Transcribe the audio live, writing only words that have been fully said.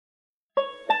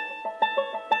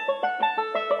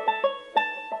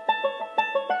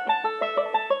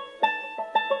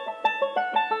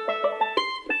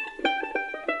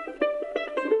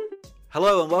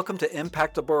Hello and welcome to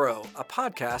Impact the Borough, a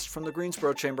podcast from the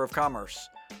Greensboro Chamber of Commerce.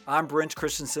 I'm Brent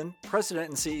Christensen, President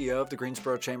and CEO of the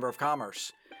Greensboro Chamber of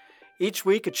Commerce. Each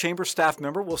week, a Chamber staff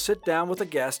member will sit down with a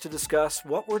guest to discuss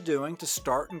what we're doing to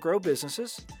start and grow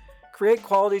businesses, create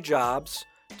quality jobs,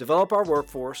 develop our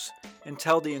workforce, and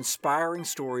tell the inspiring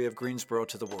story of Greensboro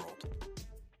to the world.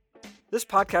 This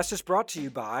podcast is brought to you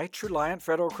by Truliant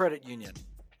Federal Credit Union,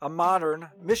 a modern,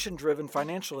 mission-driven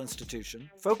financial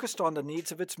institution focused on the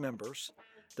needs of its members,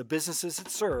 the businesses it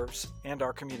serves, and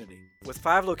our community. With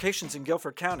 5 locations in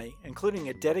Guilford County, including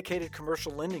a dedicated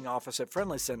commercial lending office at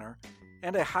Friendly Center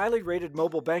and a highly rated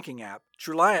mobile banking app,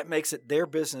 Truliant makes it their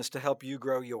business to help you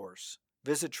grow yours.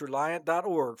 Visit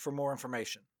Truliant.org for more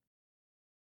information.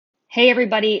 Hey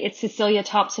everybody, it's Cecilia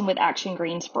Thompson with Action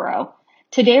Greensboro.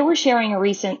 Today we're sharing a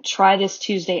recent Try This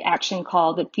Tuesday action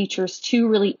call that features 2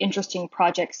 really interesting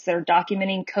projects that are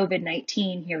documenting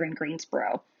COVID-19 here in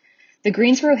Greensboro. The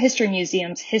Greensboro History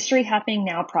Museum's History Happening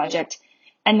Now project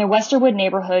and the Westerwood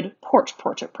Neighborhood Porch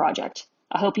Portrait project.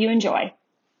 I hope you enjoy.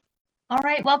 All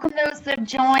right, welcome those that have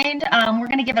joined. We're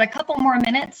going to give it a couple more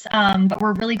minutes, but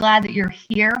we're really glad that you're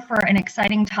here for an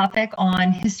exciting topic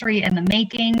on history and the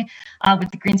making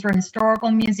with the Greensboro Historical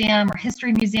Museum, or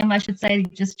History Museum, I should say.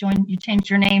 You changed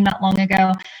your name not long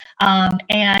ago,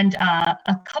 and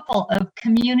a couple of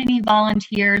community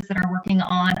volunteers that are working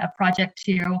on a project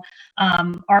to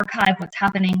archive what's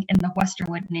happening in the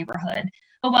Westerwood neighborhood.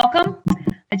 Well, welcome.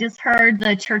 I just heard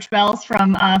the church bells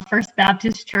from First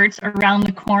Baptist Church around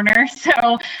the corner.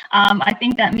 So I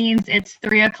think that means it's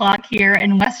 3 o'clock here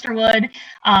in Westerwood.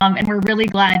 And we're really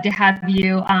glad to have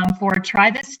you for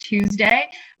Try This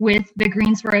Tuesday with the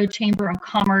Greensboro Chamber of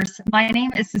Commerce. My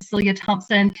name is Cecilia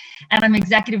Thompson, and I'm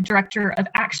Executive Director of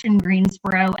Action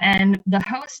Greensboro and the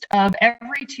host of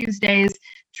every Tuesday's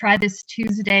Try This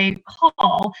Tuesday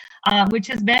call, which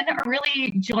has been a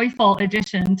really joyful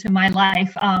addition to my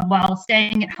life while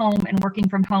staying at home and working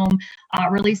from home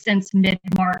really since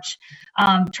mid-March.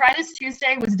 Try This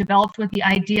Tuesday was developed with the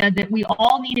idea that we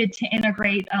all needed to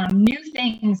integrate new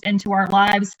things into our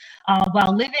lives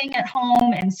while living at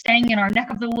home and staying in our neck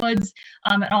of the woods,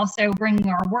 and also bringing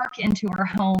our work into our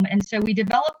home. And so we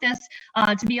developed this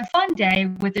to be a fun day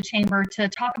with the Chamber to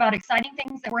talk about exciting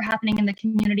things that were happening in the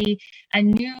community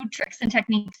and new tricks and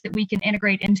techniques that we can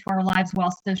integrate into our lives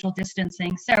while social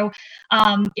distancing. So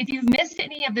if you've missed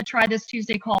any of the Try This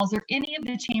Tuesday calls or any of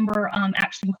the Chamber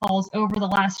action calls over the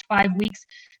last 5 weeks,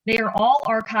 they are all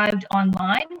archived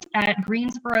online at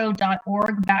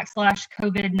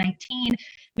greensboro.org/COVID-19.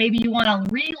 Maybe you want to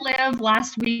relive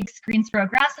last week's Greensboro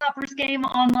Grasshoppers game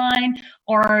online,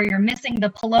 or you're missing the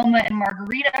Paloma and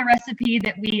Margarita recipe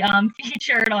that we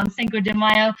featured on Cinco de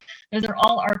Mayo. Those are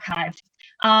all archived.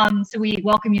 So we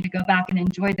welcome you to go back and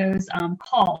enjoy those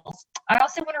calls. I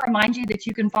also want to remind you that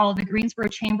you can follow the Greensboro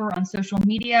Chamber on social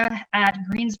media at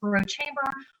Greensboro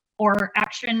Chamber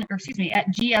at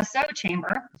GSO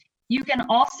Chamber. You can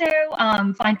also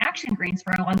find Action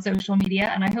Greensboro on social media,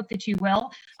 and I hope that you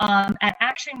will, at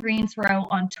Action Greensboro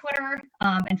on Twitter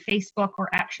and Facebook,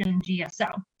 or Action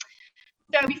GSO.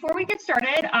 So before we get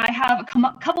started, I have a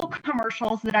couple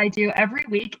commercials that I do every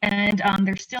week, and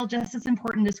they're still just as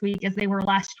important this week as they were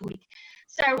last week.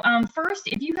 So first,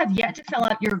 if you have yet to fill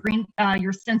out your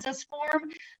census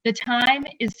form, the time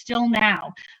is still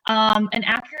now. An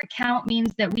accurate count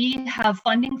means that we have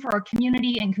funding for our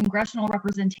community and congressional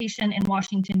representation in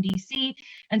Washington, D.C.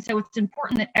 And so it's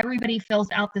important that everybody fills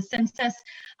out the census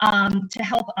to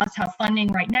help us have funding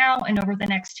right now and over the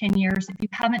next 10 years. If you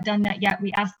haven't done that yet,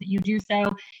 we ask that you do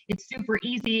so. It's super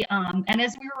easy. And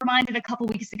as we were reminded a couple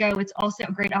weeks ago, it's also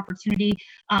a great opportunity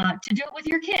to do it with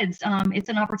your kids. It's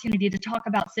an opportunity to talk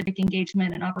about civic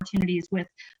engagement and opportunities with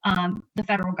the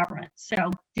federal government. So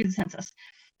do the census.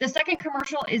 The second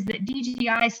commercial is that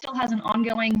DGI still has an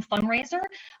ongoing fundraiser.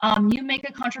 You make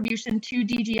a contribution to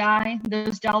DGI.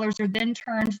 Those dollars are then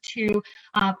turned to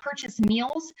purchase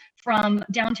meals from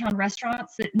downtown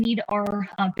restaurants that need our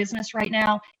business right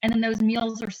now. And then those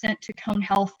meals are sent to Cone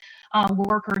Health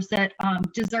workers that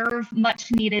deserve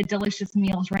much needed, delicious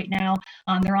meals right now.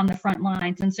 They're on the front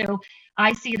lines. And so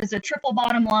I see it as a triple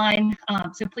bottom line.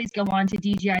 So please go on to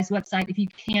DGI's website if you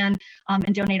can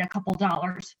and donate a couple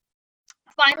dollars.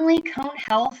 Finally, Cone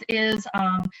Health is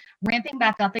ramping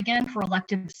back up again for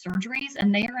elective surgeries,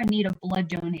 and they are in need of blood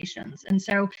donations. And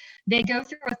so they go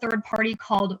through a third party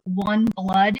called One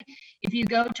Blood. If you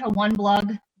go to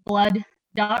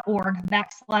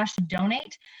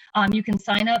oneblood.org/donate, you can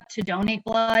sign up to donate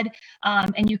blood,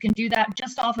 and you can do that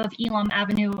just off of Elam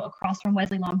Avenue across from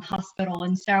Wesley Long Hospital.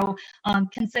 And so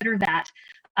consider that.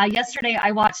 Yesterday,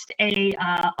 I watched a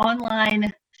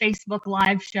online Facebook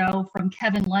Live show from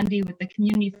Kevin Lundy with the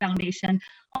Community Foundation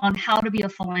on how to be a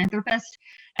philanthropist.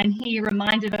 And he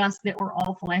reminded us that we're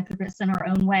all philanthropists in our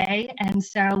own way. And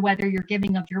so whether you're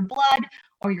giving of your blood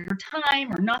or your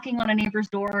time or knocking on a neighbor's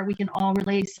door, we can all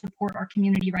really support our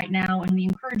community right now. And we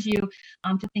encourage you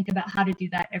to think about how to do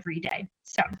that every day.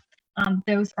 So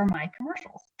those are my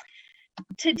commercials.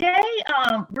 Today,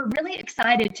 we're really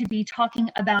excited to be talking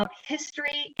about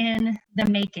history in the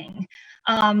making.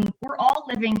 We're all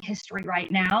living history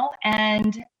right now,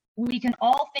 and we can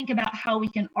all think about how we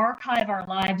can archive our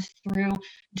lives through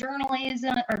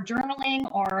journalism or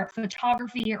journaling or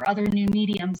photography or other new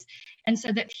mediums, and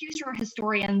so that future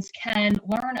historians can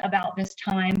learn about this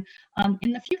time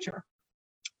in the future.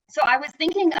 So I was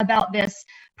thinking about this,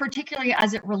 particularly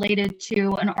as it related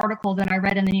to an article that I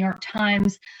read in the New York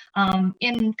Times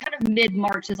in kind of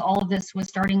mid-March as all of this was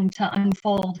starting to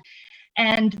unfold.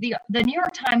 And the New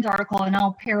York Times article, and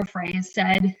I'll paraphrase,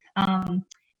 said,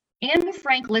 Anne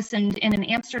Frank listened in an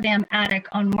Amsterdam attic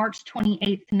on March 28,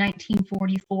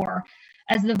 1944,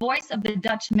 as the voice of the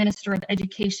Dutch Minister of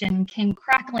Education came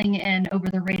crackling in over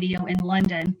the radio in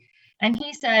London. And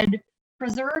he said,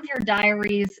 "Preserve your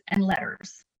diaries and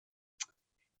letters."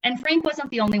 And Frank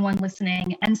wasn't the only one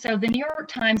listening. And so the New York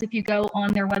Times, if you go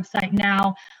on their website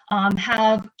now,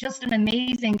 have just an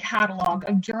amazing catalog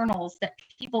of journals that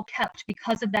people kept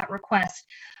because of that request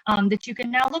that you can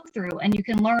now look through, and you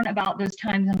can learn about those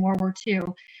times in World War II.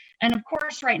 And of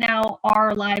course, right now,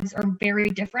 our lives are very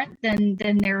different than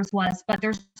theirs was, but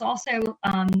there's also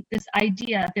this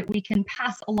idea that we can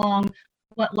pass along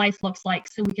what life looks like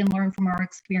so we can learn from our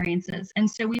experiences. And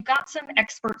so we've got some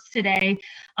experts today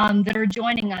that are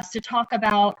joining us to talk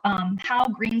about how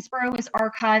Greensboro is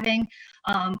archiving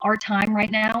our time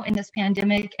right now in this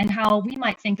pandemic and how we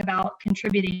might think about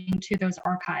contributing to those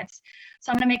archives.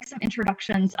 So I'm going to make some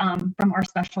introductions from our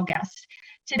special guest.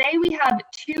 Today we have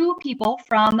two people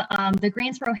from the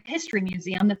Greensboro History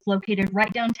Museum that's located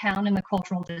right downtown in the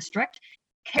Cultural District.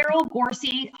 Carol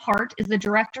Gorsey Hart is the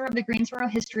director of the Greensboro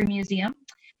History Museum.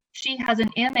 She has an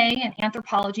MA in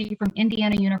anthropology from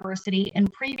Indiana University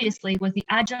and previously was the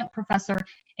adjunct professor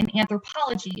in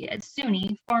anthropology at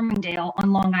SUNY Farmingdale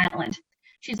on Long Island.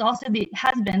 She's also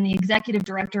has been the executive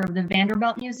director of the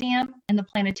Vanderbilt Museum and the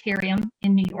Planetarium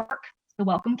in New York. So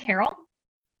welcome, Carol.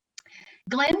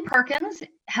 Glenn Perkins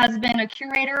has been a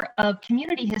curator of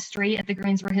community history at the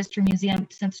Greensboro History Museum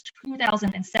since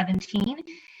 2017.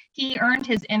 He earned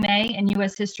his MA in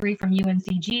U.S. History from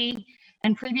UNCG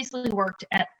and previously worked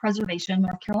at Preservation,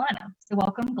 North Carolina. So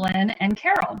welcome, Glenn and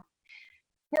Carol.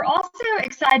 We're also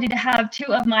excited to have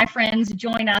two of my friends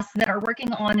join us that are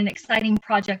working on an exciting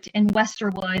project in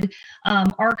Westerwood,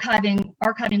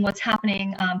 archiving what's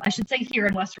happening, I should say here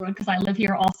in Westerwood because I live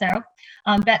here also,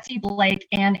 Betsy Blake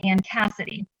and Ann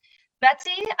Cassidy.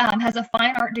 Betsy has a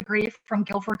fine art degree from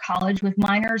Guilford College with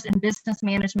minors in business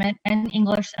management and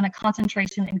English and a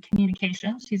concentration in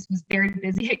communication. She was very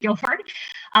busy at Guilford.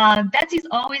 Betsy's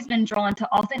always been drawn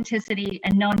to authenticity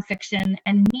and nonfiction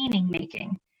and meaning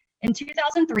making. In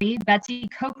 2003, Betsy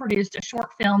co-produced a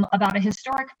short film about a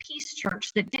historic peace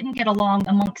church that didn't get along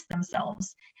amongst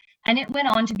themselves. And it went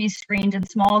on to be screened in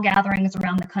small gatherings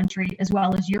around the country, as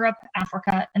well as Europe,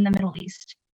 Africa, and the Middle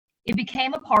East. It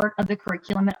became a part of the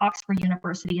curriculum at Oxford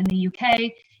University in the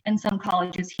UK and some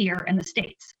colleges here in the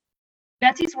States.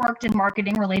 Betsy's worked in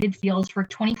marketing-related fields for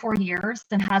 24 years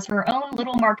and has her own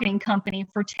little marketing company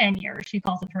for 10 years. She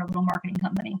calls it her little marketing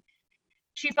company.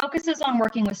 She focuses on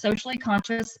working with socially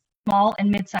conscious, small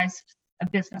and mid-sized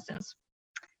businesses.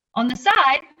 On the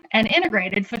side, and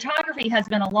integrated, photography has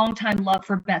been a long-time love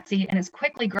for Betsy and has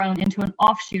quickly grown into an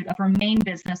offshoot of her main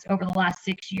business over the last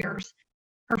 6 years.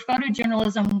 Her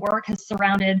photojournalism work has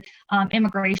surrounded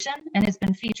immigration and has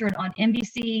been featured on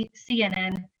NBC,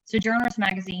 CNN, Sojourners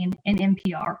Magazine, and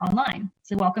NPR Online.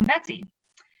 So welcome, Betsy.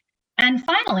 And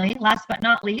finally, last but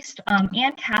not least,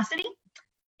 Ann Cassidy.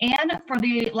 Ann, for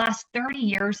the last 30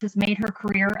 years, has made her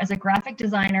career as a graphic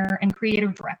designer and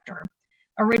creative director.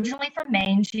 Originally from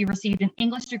Maine, she received an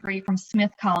English degree from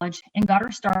Smith College and got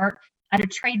her start at a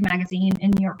trade magazine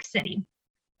in New York City.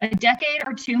 A decade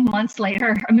or 2 moves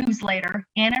later,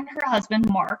 Ann and her husband,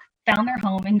 Mark, found their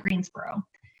home in Greensboro.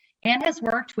 Ann has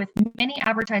worked with many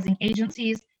advertising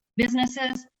agencies,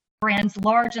 businesses, brands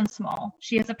large and small.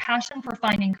 She has a passion for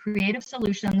finding creative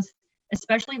solutions,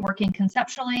 especially working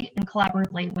conceptually and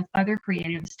collaboratively with other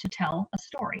creatives to tell a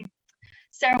story.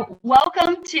 So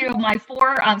welcome to my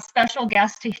four special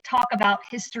guests to talk about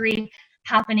history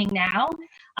happening now.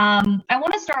 I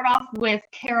want to start off with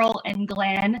Carol and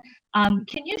Glenn.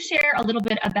 Can you share a little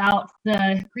bit about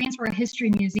the Greensboro History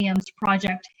Museum's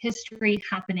project, History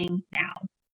Happening Now?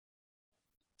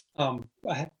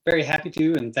 Very happy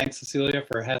to, and thanks, Cecilia,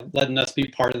 for letting us be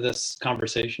part of this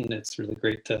conversation. It's really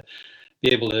great to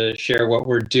be able to share what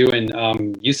we're doing.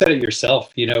 You said it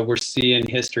yourself, we're seeing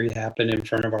history happen in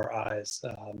front of our eyes.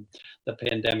 The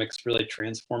pandemic's really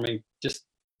transforming just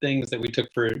things that we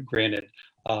took for granted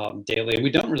daily, and we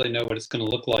don't really know what it's going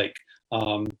to look like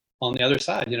on the other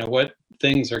side. What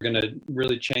things are going to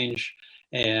really change,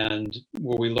 and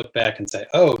where we look back and say,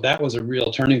 oh, that was a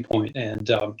real turning point.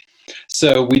 And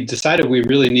so we decided we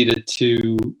really needed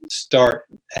to start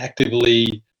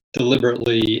actively,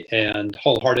 deliberately, and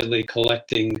wholeheartedly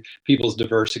collecting people's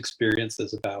diverse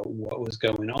experiences about what was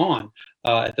going on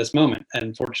at this moment.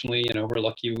 And fortunately, we're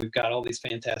lucky we've got all these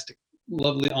fantastic,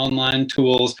 lovely online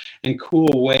tools and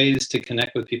cool ways to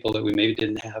connect with people that we maybe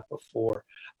didn't have before.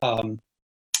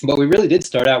 But we really did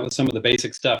start out with some of the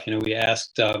basic stuff. We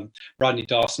asked Rodney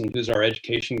Dawson, who's our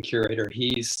education curator,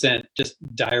 he sent just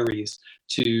diaries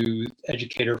to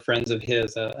educator friends of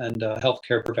his and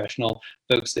healthcare professional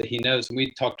folks that he knows. And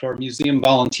we talked to our museum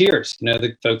volunteers,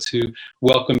 the folks who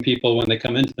welcome people when they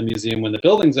come into the museum when the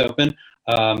building's open.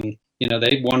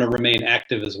 They want to remain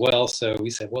active as well. So we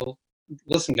said, well,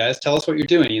 listen, guys, tell us what you're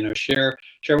doing. Share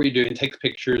what you're doing. Take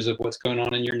pictures of what's going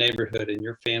on in your neighborhood, in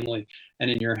your family,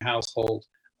 and in your household.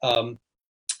 And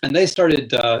they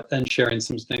started sharing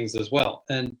some things as well.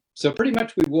 And so pretty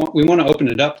much we want to open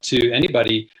it up to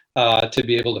anybody to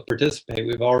be able to participate.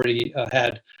 We've already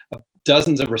had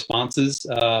dozens of responses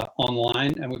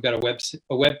online, and we've got a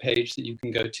web page that you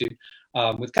can go to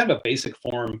with kind of a basic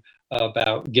form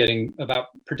about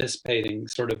participating,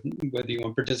 sort of whether you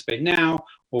want to participate now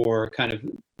or kind of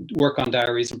work on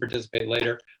diaries and participate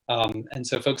later. And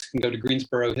so folks can go to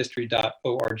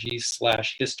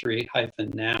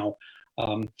greensborohistory.org/history-now.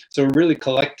 So we're really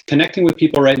connecting with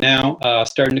people right now,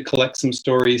 starting to collect some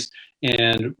stories,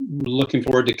 and looking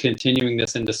forward to continuing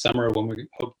this into summer when we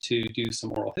hope to do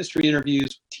some oral history interviews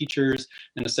with teachers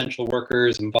and essential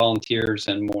workers and volunteers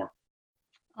and more.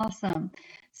 Awesome.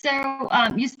 So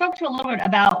you spoke to a little bit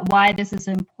about why this is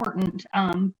important,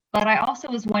 but I also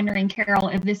was wondering, Carol,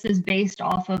 if this is based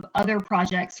off of other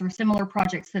projects or similar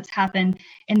projects that's happened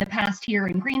in the past here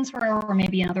in Greensboro or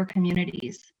maybe in other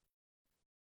communities.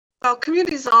 Well,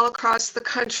 communities all across the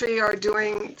country are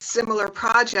doing similar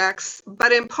projects,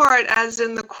 but in part, as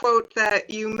in the quote that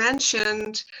you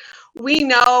mentioned, we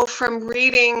know from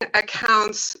reading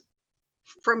accounts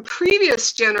from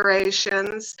previous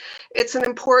generations, it's an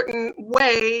important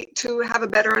way to have a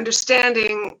better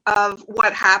understanding of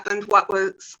what happened, what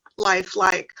was life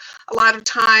like. A lot of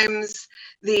times,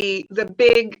 the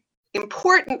big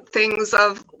important things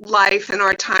of life in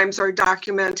our times are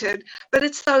documented, but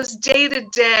it's those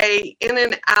day-to-day, in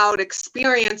and out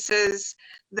experiences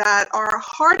that are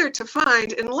harder to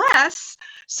find unless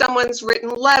someone's written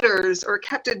letters or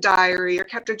kept a diary or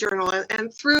kept a journal.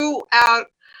 And throughout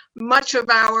much of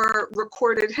our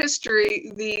recorded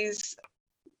history, these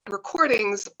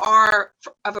recordings are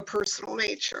of a personal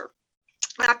nature.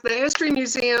 At the History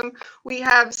Museum, we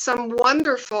have some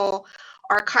wonderful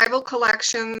archival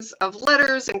collections of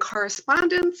letters and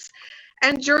correspondence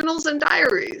and journals and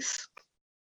diaries.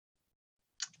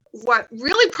 What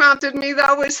really prompted me,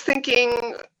 though, was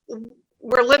thinking,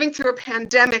 we're living through a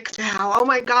pandemic now. Oh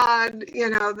my God,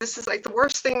 this is like the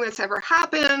worst thing that's ever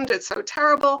happened. It's so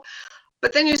terrible.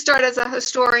 But then you start as a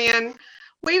historian,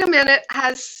 wait a minute,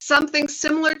 has something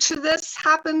similar to this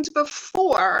happened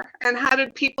before? And how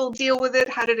did people deal with it?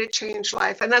 How did it change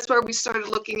life? And that's where we started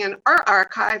looking in our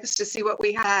archives to see what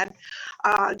we had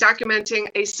documenting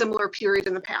a similar period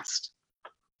in the past.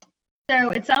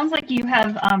 So it sounds like you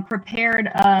have prepared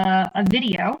a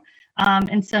video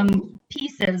and some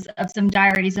pieces of some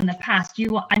diaries in the past.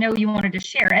 I know you wanted to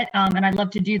share it, and I'd love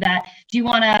to do that. Do you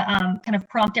want to kind of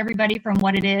prompt everybody from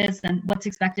what it is and what's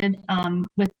expected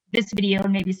with this video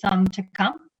and maybe some to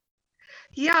come?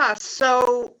 Yeah,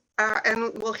 so,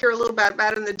 and we'll hear a little bit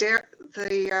about it in the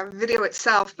video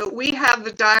itself, but we have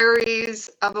the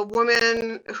diaries of a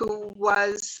woman who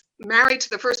was married to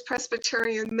the first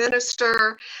Presbyterian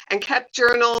minister and kept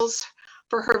journals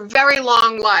for her very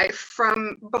long life,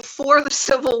 from before the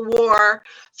Civil War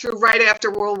through right after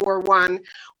World War I.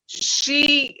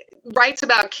 She writes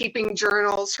about keeping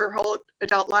journals her whole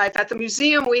adult life. At the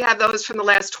museum, we have those from the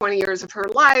last 20 years of her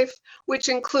life, which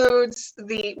includes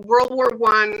the World War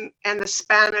I and the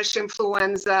Spanish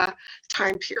influenza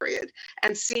time period.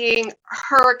 And seeing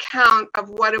her account of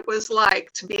what it was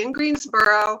like to be in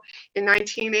Greensboro in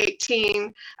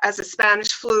 1918 as the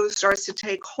Spanish flu starts to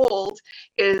take hold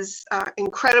is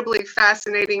incredibly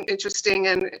fascinating, interesting,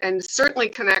 and certainly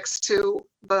connects to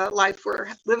the life we're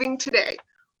living today.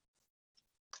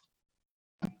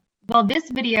 Well, this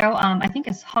video, I think,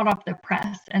 is hot off the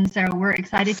press. And so we're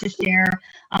excited to share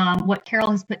what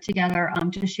Carol has put together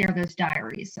to share those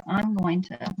diaries. So I'm going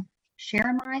to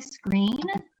share my screen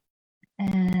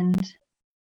and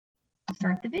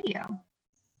start the video.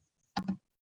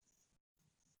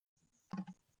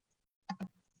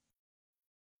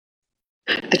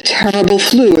 A terrible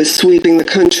flu is sweeping the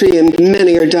country and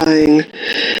many are dying.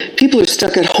 People are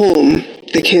stuck at home.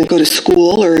 They can't go to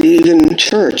school or even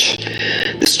church.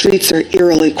 The streets are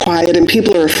eerily quiet and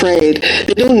people are afraid.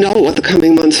 They don't know what the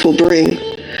coming months will bring.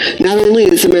 Not only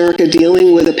is America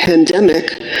dealing with a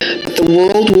pandemic, but the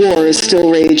World War is still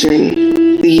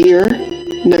raging. The year,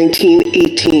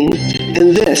 1918.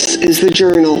 And this is the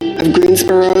Journal of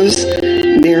Greensboro's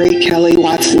Mary Kelly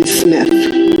Watson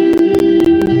Smith.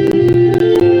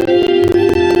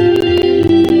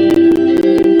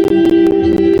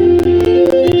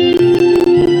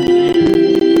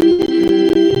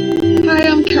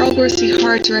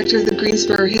 Hart, director of the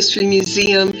Greensboro History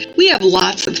Museum. We have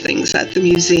lots of things at the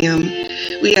museum.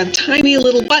 We have tiny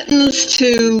little buttons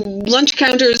to lunch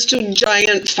counters to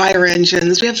giant fire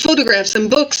engines. We have photographs and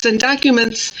books and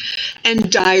documents and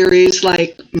diaries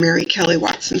like Mary Kelly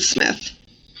Watson Smith.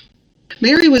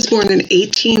 Mary was born in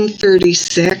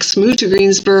 1836, moved to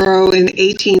Greensboro in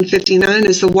 1859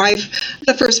 as the wife of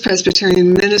the first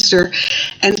Presbyterian minister,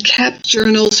 and kept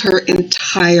journals her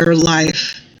entire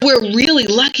life. We're really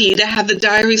lucky to have the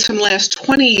diaries from the last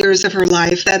 20 years of her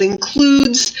life. That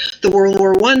includes the World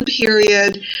War I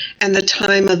period and the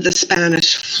time of the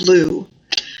Spanish flu.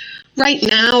 Right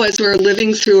now, as we're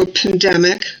living through a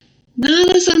pandemic,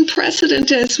 not as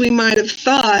unprecedented as we might have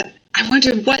thought, I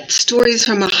wondered what stories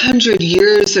from 100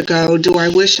 years ago do I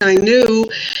wish I knew,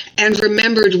 and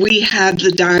remembered we had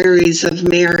the diaries of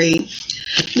Mary.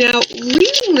 Now,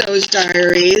 reading those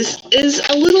diaries is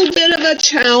a little bit of a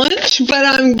challenge, but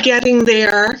I'm getting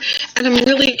there, and I'm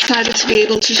really excited to be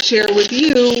able to share with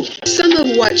you some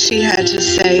of what she had to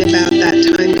say about that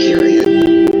time period.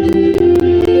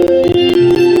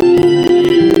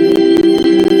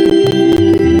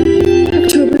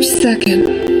 October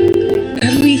 2nd.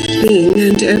 Everything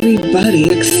and everybody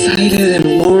excited and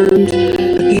alarmed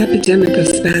at the epidemic of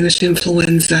Spanish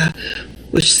influenza,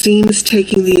 which seems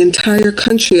taking the entire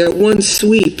country at one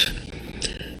sweep.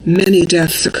 Many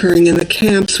deaths occurring in the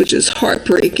camps, which is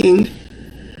heartbreaking.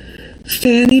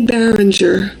 Fanny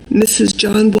Barringer, Mrs.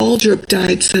 John Waldrop,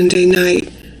 died Sunday night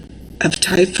of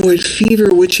typhoid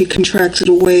fever, which she contracted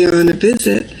away on a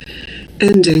visit,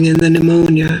 ending in the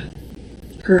pneumonia.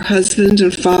 Her husband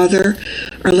and father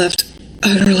are left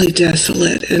utterly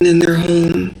desolate and in their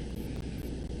home.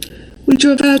 We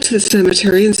drove out to the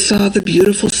cemetery and saw the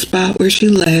beautiful spot where she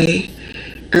lay,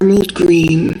 emerald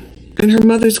green, and her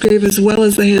mother's grave as well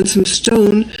as the handsome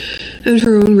stone and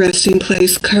her own resting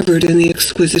place covered in the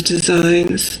exquisite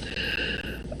designs.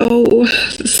 Oh,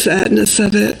 the sadness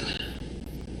of it.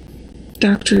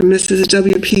 Dr. and Mrs.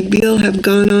 W.P. Beale have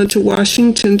gone on to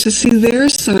Washington to see their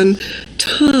son,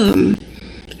 Tom,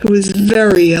 who is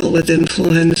very ill with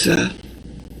influenza.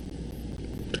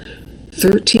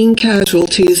 13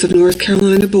 casualties of North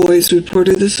Carolina boys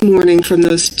reported this morning from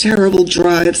those terrible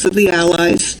drives of the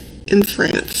Allies in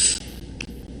France.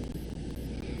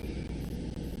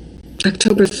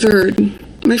 October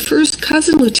 3rd, my first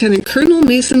cousin, Lieutenant Colonel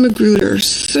Mason Magruder,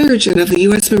 surgeon of the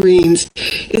U.S. Marines,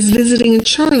 is visiting in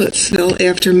Charlottesville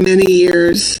after many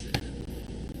years.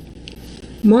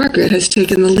 Margaret has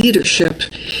taken the leadership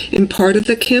in part of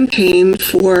the campaign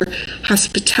for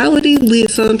Hospitality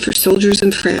Liaison for Soldiers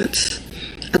in France,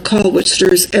 a call which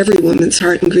stirs every woman's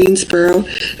heart in Greensboro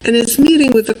and is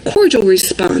meeting with a cordial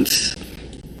response.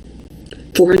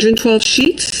 412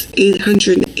 sheets,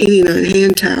 889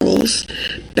 hand towels,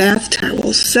 bath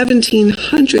towels,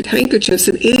 1,700 handkerchiefs,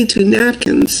 and 82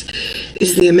 napkins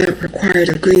is the amount required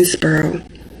of Greensboro.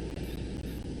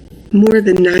 More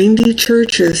than 90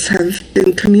 churches have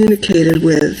been communicated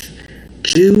with,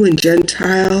 Jew and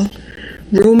Gentile,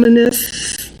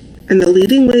 Romanists, and the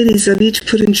leading ladies of each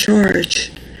put in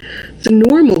charge. The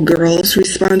normal girls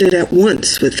responded at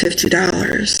once with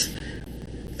 $50.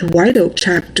 The White Oak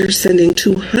chapter sending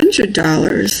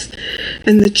 $200,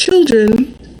 and the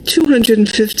children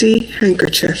 250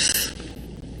 handkerchiefs.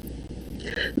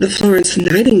 The Florence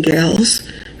Nightingales,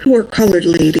 who are colored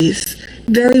ladies,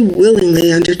 very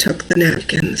willingly undertook the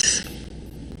napkins.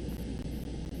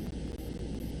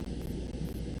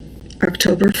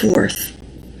 October 4th.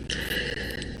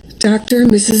 Dr.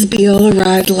 and Mrs. Beale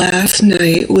arrived last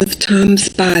night with Tom's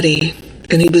body,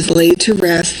 and he was laid to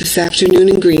rest this afternoon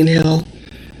in Greenhill.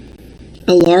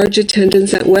 A large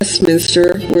attendance at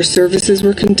Westminster, where services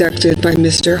were conducted by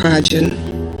Mr. Hodgin.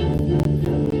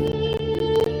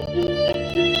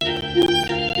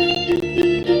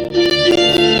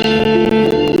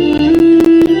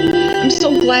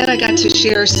 got to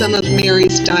share some of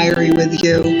Mary's diary with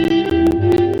you.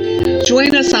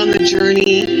 Join us on the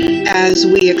journey as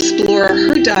we explore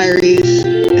her diaries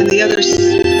and the other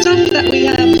stuff that we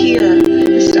have here,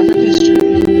 the stuff of history.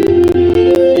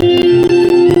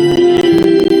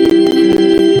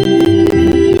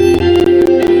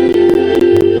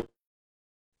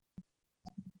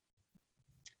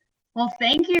 Well,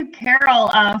 thank you, Carol,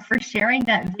 for sharing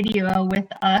that video with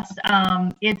us.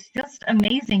 It's just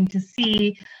amazing to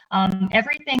see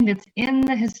everything that's in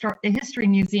the History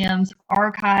Museum's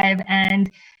archive, and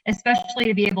especially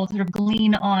to be able to sort of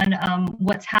glean on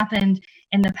what's happened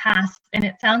in the past. And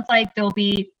it sounds like there'll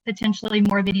be potentially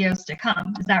more videos to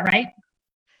come. Is that right?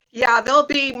 Yeah, there'll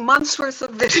be months worth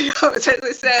of videos. As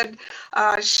I said,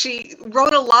 she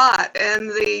wrote a lot, and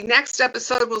the next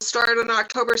episode will start on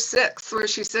October 6th, where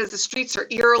she says the streets are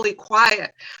eerily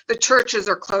quiet, the churches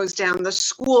are closed down, the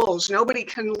schools, nobody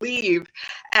can leave.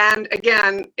 And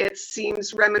again, it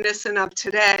seems reminiscent of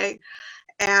today.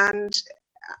 And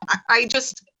I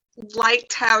just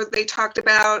liked how they talked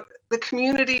about the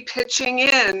community pitching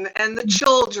in and the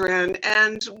children,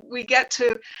 and we get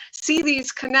to see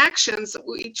these connections.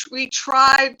 We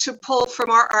tried to pull from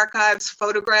our archives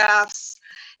photographs,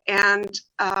 and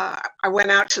I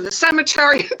went out to the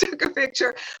cemetery and took a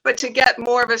picture, but to get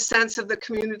more of a sense of the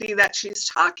community that she's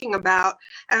talking about.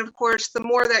 And of course, the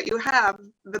more that you have,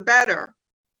 the better.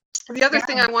 The other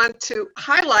thing I want to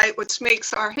highlight, which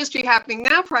makes our History Happening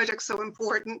Now project so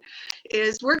important,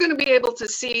 is we're going to be able to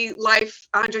see life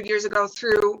 100 years ago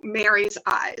through Mary's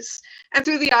eyes and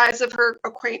through the eyes of her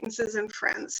acquaintances and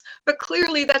friends. But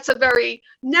clearly that's a very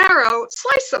narrow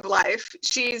slice of life.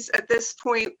 She's at this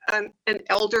point an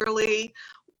elderly,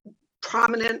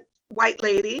 prominent white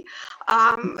lady.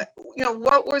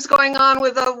 What was going on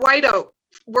with the White Oak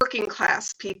working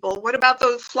class people? What about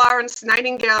those Florence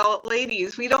Nightingale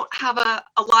ladies? We don't have a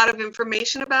lot of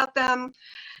information about them.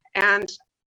 And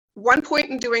one point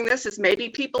in doing this is maybe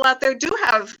people out there do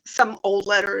have some old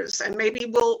letters, and maybe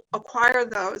we'll acquire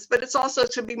those. But it's also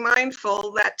to be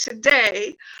mindful that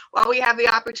today, while we have the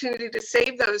opportunity to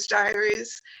save those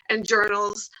diaries and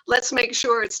journals, let's make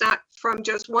sure it's not from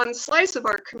just one slice of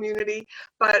our community,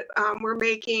 but we're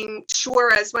making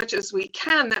sure as much as we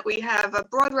can that we have a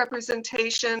broad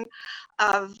representation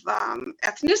of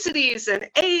ethnicities and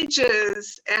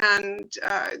ages, and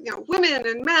women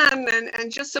and men,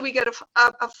 and just so we get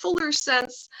a fuller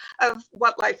sense of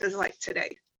what life is like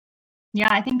today. Yeah,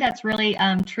 I think that's really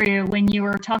true. When you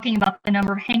were talking about the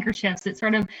number of handkerchiefs, it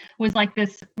sort of was like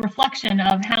this reflection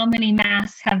of how many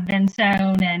masks have been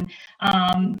sewn, and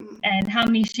how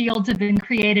many shields have been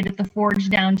created at the forge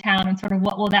downtown, and sort of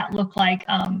what will that look like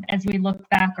as we look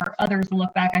back, or others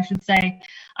look back, I should say,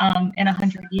 in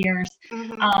 100 years.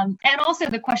 And also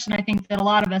the question I think that a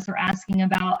lot of us are asking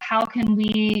about, how can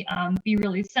we be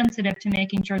really sensitive to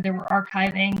making sure that we're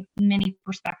archiving many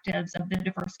perspectives of the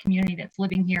diverse community that's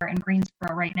living here in Greensboro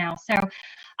right now. So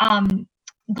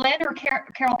Glenn or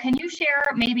Carol, can you share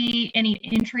maybe any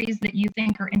entries that you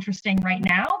think are interesting right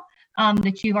now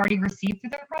that you've already received through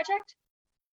the project?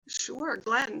 Sure,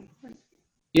 Glenn.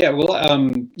 Yeah, well,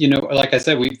 like I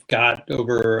said, we've got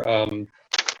over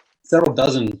several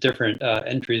dozen different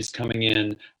entries coming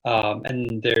in,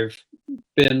 and they've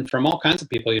been from all kinds of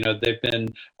people. They've been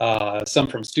some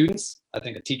from students. I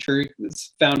think a teacher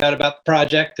found out about the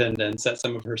project and then set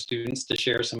some of her students to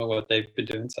share some of what they've been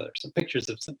doing. So there's some pictures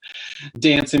of some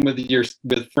dancing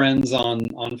with friends on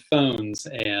phones,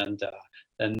 and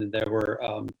then there were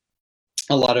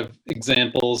a lot of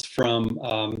examples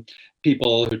from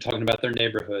people who are talking about their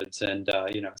neighborhoods, and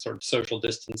sort of social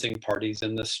distancing parties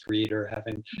in the street, or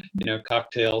having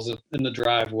cocktails in the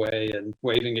driveway and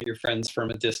waving at your friends from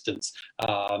a distance.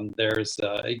 There's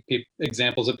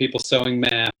examples of people sewing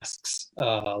masks.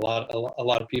 A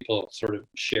lot of people sort of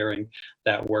sharing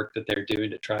that work that they're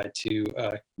doing to try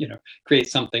to create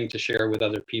something to share with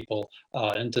other people,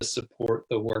 and to support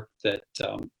the work that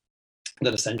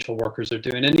essential workers are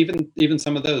doing. And even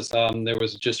some of those, there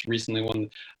was just recently one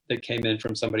that came in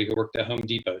from somebody who worked at Home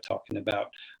Depot, talking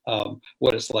about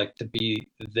what it's like to be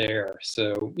there.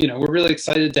 So, we're really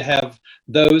excited to have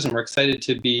those, and we're excited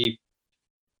to be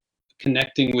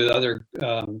connecting with other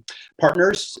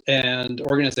partners and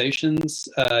organizations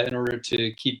in order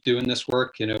to keep doing this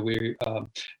work.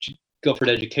 Guilford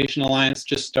Education Alliance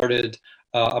just started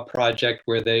a project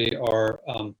where they are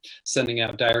sending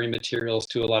out diary materials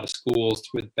to a lot of schools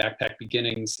with Backpack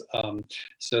Beginnings,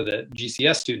 so that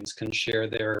GCS students can share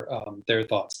their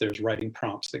thoughts. There's writing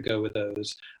prompts that go with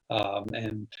those.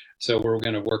 And so we're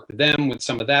going to work with them with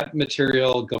some of that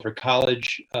material. Guilford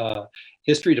College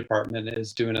History Department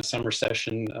is doing a summer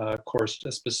session course,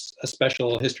 a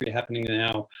special History Happening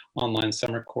Now online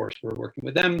summer course. We're working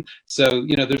with them. So,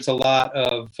 there's a lot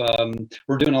of,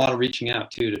 we're doing a lot of reaching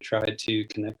out too, to try to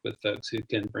connect with folks who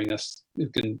can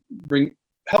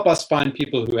help us find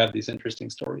people who have these interesting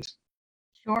stories.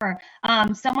 Sure.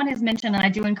 Someone has mentioned, and I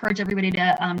do encourage everybody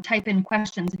to type in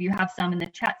questions if you have some in the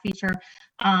chat feature,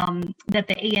 that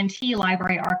the A&T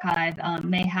Library Archive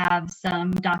may have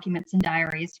some documents and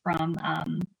diaries from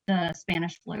the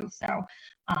Spanish flu. So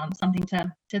something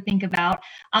to think about.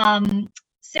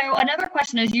 So another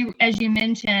question, as you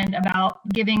mentioned about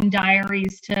giving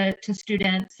diaries to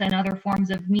students and other forms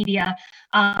of media,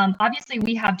 obviously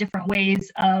we have different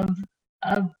ways of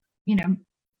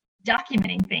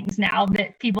documenting things now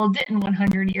that people didn't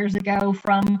 100 years ago,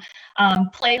 from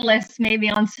playlists maybe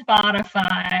on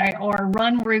Spotify, or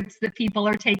run routes that people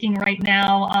are taking right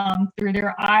now through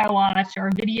their iWatch,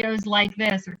 or videos like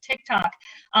this, or TikTok.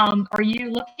 Are you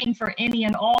looking for any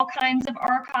and all kinds of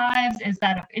archives? Is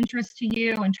that of interest to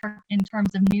you in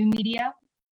terms of new media?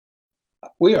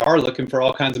 We are looking for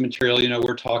all kinds of material.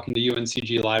 We're talking to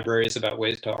UNCG libraries about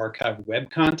ways to archive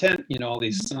web content, all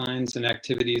these signs and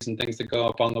activities and things that go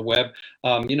up on the web.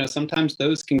 Sometimes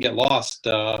those can get lost,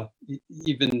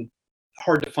 even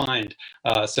hard to find.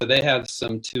 So they have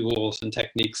some tools and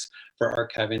techniques for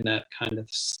archiving that kind of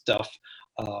stuff.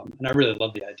 And I really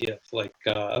love the idea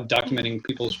of documenting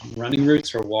people's running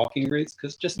routes or walking routes,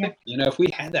 because think, if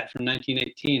we had that from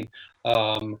 1918,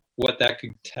 what that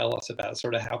could tell us about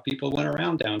sort of how people went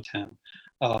around downtown.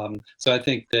 So I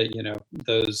think that,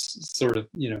 those sort of,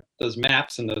 those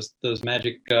maps and those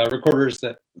magic recorders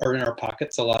that are in our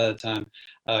pockets a lot of the time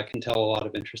can tell a lot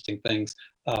of interesting things.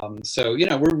 So,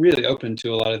 we're really open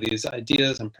to a lot of these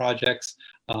ideas and projects.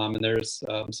 And there's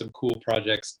some cool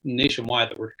projects nationwide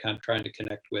that we're kind of trying to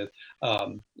connect with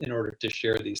in order to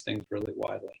share these things really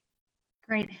widely.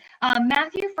 Great.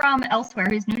 Matthew from Elsewhere,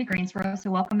 who's new to Greensboro, so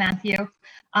welcome, Matthew.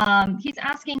 He's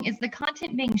asking, is the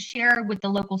content being shared with the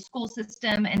local school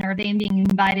system, and are they being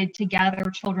invited to gather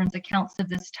children's accounts of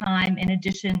this time in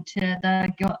addition to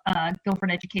the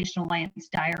Guilford Education Alliance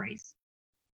diaries?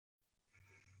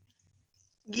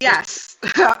 Yes.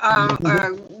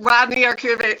 Rodney, our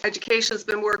Curator of Education, has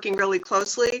been working really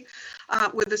closely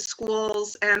with the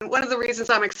schools. And one of the reasons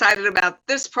I'm excited about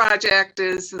this project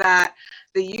is that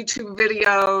the YouTube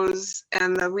videos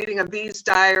and the reading of these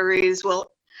diaries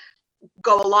will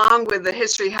go along with the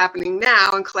History Happening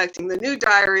Now and collecting the new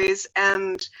diaries,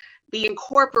 and be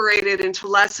incorporated into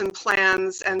lesson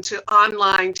plans and to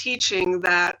online teaching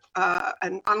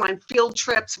and online field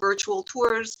trips, virtual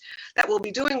tours that we'll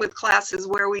be doing with classes,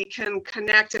 where we can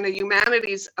connect in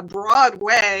a broad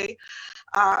way,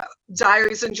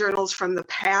 diaries and journals from the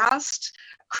past,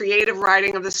 creative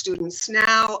writing of the students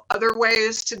now, other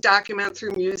ways to document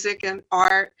through music and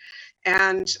art.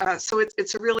 And so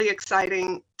it's a really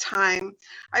exciting time.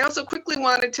 I also quickly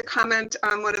wanted to comment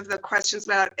on one of the questions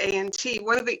about A&T.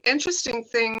 One of the interesting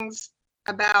things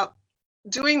about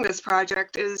doing this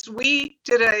project is we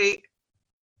did a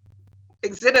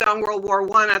exhibit on World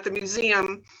War I at the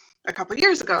museum a couple of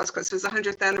years ago, because it was the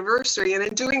 100th anniversary. And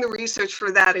in doing the research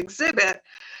for that exhibit,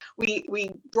 we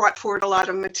brought forward a lot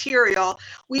of material.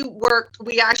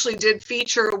 We actually did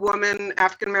feature a woman,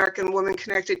 African-American woman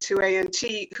connected to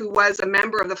A&T, who was a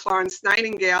member of the Florence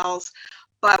Nightingales.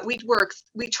 But we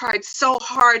tried so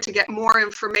hard to get more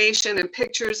information and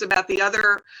pictures about the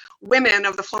other women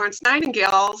of the Florence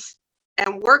Nightingales,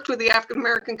 and worked with the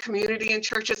African-American community and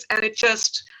churches, and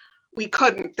we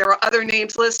couldn't. There were other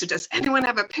names listed. Does anyone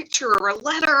have a picture or a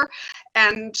letter?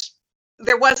 And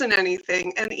there wasn't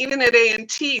anything. And even at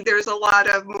A&T, there's a lot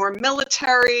of more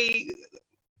military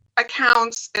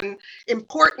accounts and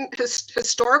important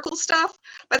historical stuff,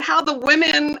 but how the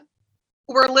women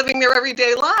were living their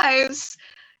everyday lives,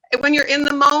 when you're in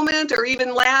the moment or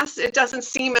even last, it doesn't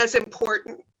seem as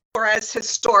important or as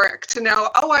historic to know,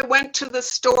 oh, I went to the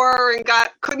store and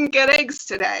couldn't get eggs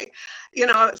today.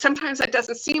 Sometimes that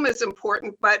doesn't seem as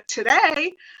important, but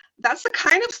today, that's the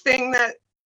kind of thing that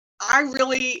I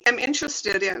really am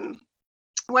interested in.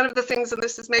 One of the things, and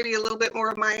this is maybe a little bit more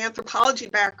of my anthropology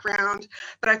background,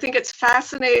 but I think it's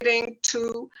fascinating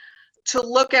to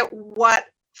look at what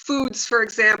foods, for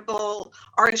example,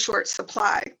 are in short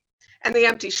supply, and the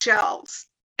empty shelves.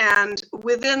 And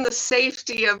within the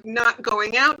safety of not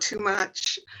going out too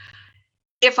much,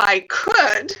 if I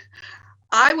could,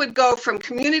 I would go from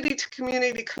community to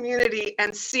community to community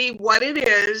and see what it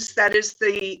is that is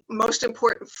the most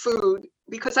important food,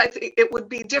 because I think it would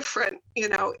be different.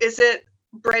 Is it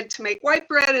bread to make white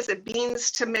bread? Is it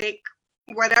beans to make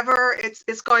whatever?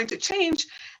 It's going to change,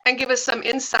 and give us some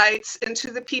insights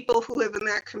into the people who live in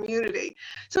that community.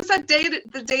 So it's that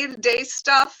the day-to-day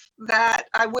stuff that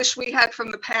I wish we had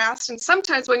from the past. And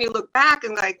sometimes when you look back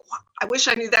and like, I wish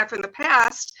I knew that from the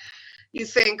past, you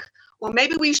think, well,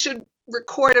 maybe we should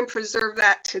record and preserve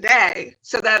that today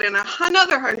so that in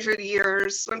another 100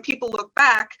 years, when people look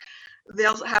back,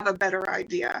 they'll have a better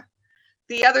idea.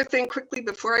 The other thing quickly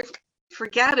before I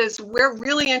forget is we're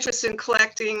really interested in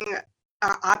collecting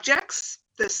objects,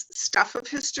 this stuff of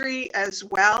history as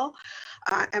well.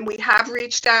 And we have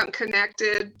reached out and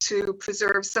connected to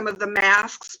preserve some of the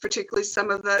masks, particularly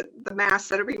some of the masks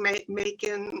that are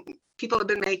people have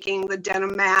been making, the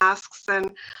denim masks,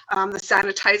 and the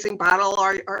sanitizing bottle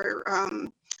are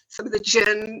some of the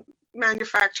gin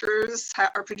manufacturers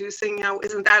are producing.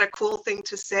 Isn't that a cool thing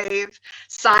to save?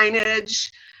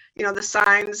 Signage, the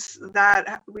signs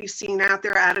that we've seen out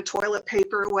there out of toilet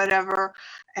paper or whatever,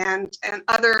 and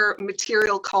other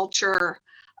material culture.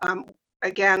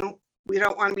 Again, we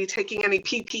don't want to be taking any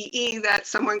PPE that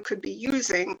someone could be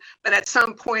using, but at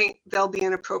some point there'll be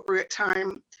an appropriate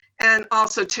time. And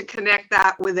also to connect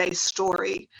that with a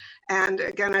story. And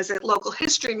again, as a local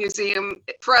history museum,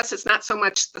 for us, it's not so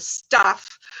much the stuff,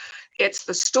 it's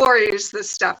the stories the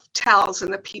stuff tells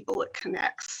and the people it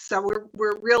connects. So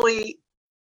we're really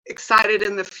excited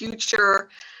in the future,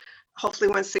 hopefully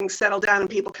once things settle down and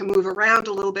people can move around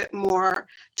a little bit more,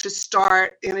 to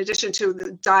start, in addition to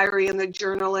the diary and the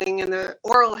journaling and the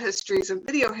oral histories and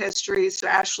video histories, to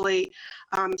actually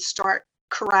start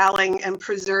corralling and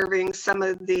preserving some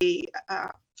of the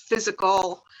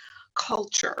physical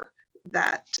culture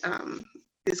that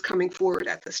is coming forward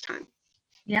at this time.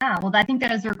 Yeah, well, I think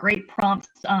those are great prompts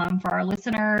for our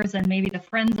listeners and maybe the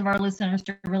friends of our listeners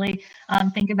to really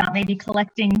think about maybe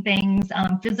collecting things,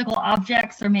 physical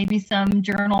objects, or maybe some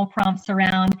journal prompts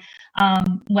around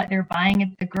what they're buying at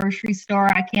the grocery store.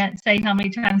 I can't say how many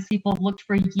times people have looked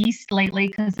for yeast lately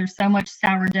because there's so much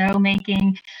sourdough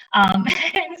making.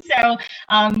 And so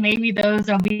maybe those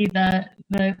will be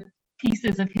the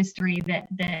pieces of history that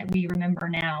we remember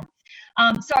now.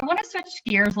 So I want to switch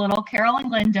gears a little. Carol and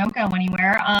Glenn, don't go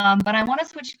anywhere, but I want to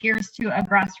switch gears to a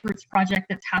grassroots project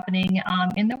that's happening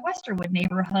in the Westerwood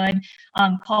neighborhood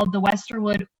called the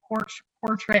Westerwood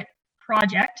Portrait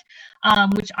Project,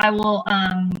 which I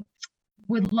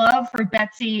would love for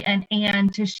Betsy and Anne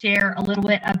to share a little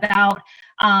bit about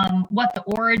what the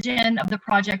origin of the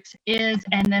project is,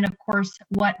 and then of course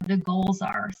what the goals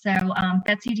are. So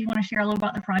Betsy, do you want to share a little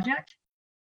about the project?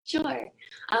 Sure.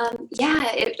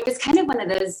 Yeah, it was kind of one of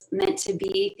those meant to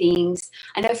be things.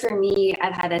 I know for me,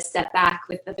 I've had a step back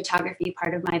with the photography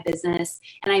part of my business,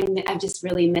 and I've just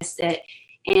really missed it.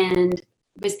 And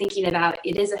was thinking about,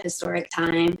 it is a historic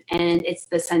time, and it's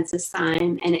the census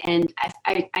time. And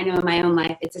I know in my own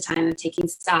life, it's a time of taking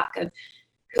stock of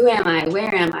who am I,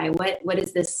 where am I, what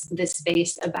is this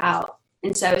space about?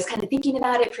 And so I was kind of thinking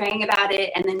about it, praying about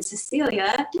it. And then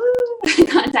Cecilia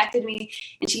contacted me,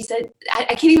 and she said, I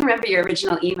can't even remember your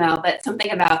original email, but something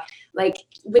about like,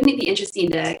 wouldn't it be interesting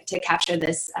to capture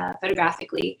this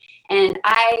photographically? And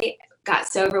I got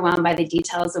so overwhelmed by the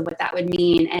details of what that would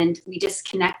mean. And we just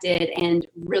connected, and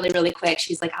really, really quick,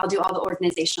 she's like, I'll do all the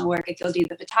organizational work if you'll do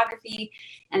the photography.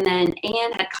 And then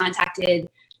Anne had contacted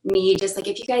me, just like,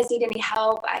 if you guys need any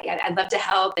help, I'd love to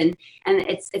help. And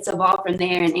it's evolved from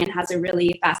there. And Anne has a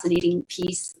really fascinating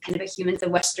piece, kind of a Humans of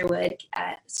Westerwood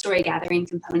story gathering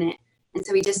component. And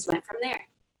so we just went from there.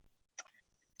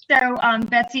 So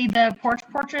Betsy, the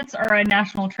portraits are a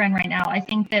national trend right now. I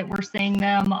think that we're seeing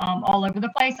them all over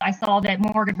the place. I saw that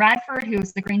Morgan Radford,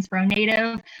 who's the Greensboro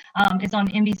native, is on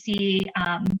NBC,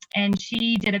 and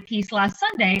she did a piece last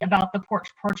Sunday about the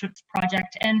Portraits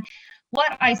Project. And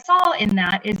what I saw in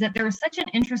that is that there's such an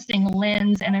interesting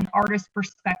lens and an artist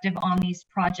perspective on these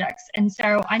projects. And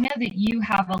so I know that you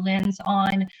have a lens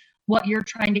on what you're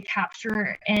trying to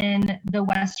capture in the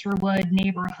Westerwood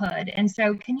neighborhood. And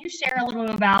so can you share a little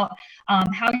bit about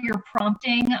how you're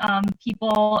prompting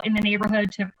people in the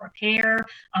neighborhood to prepare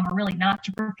or really not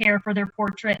to prepare for their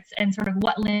portraits, and sort of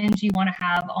what lens you want to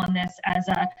have on this as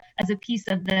a piece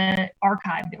of the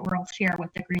archive that we'll share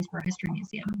with the Greensboro History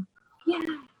Museum? Yeah.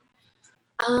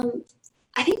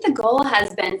 I think the goal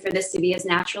has been for this to be as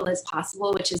natural as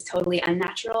possible, which is totally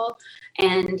unnatural.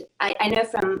 And I know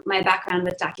from my background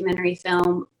with documentary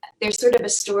film, there's sort of a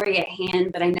story at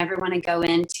hand, but I never want to go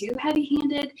in too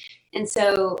heavy-handed. And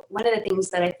so one of the things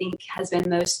that I think has been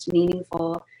most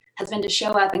meaningful has been to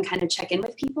show up and kind of check in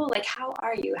with people. Like, how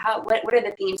are you? What are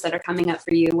the themes that are coming up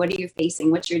for you? What are you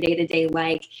facing? What's your day-to-day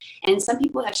like? And some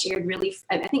people have shared really,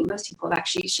 I think most people have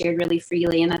actually shared really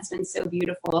freely, and that's been so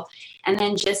beautiful. And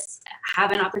then just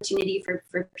have an opportunity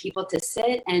for people to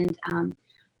sit and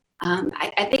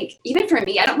I think even for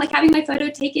me, I don't like having my photo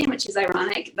taken, which is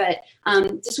ironic, but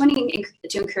just wanting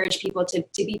to encourage people to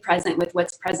be present with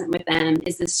what's present with them.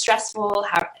 Is this stressful?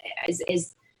 How is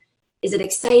it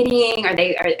exciting? Are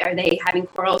they having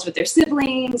quarrels with their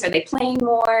siblings? Are they playing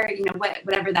more? You know,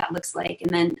 whatever that looks like,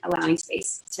 and then allowing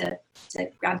space to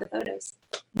grab the photos.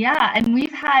 Yeah, and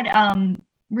we've had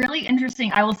really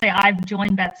interesting. I will say I've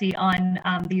joined Betsy on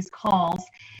these calls.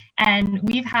 And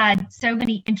we've had so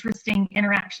many interesting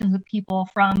interactions with people,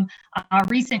 from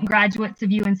recent graduates of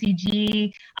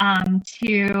UNCG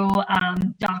to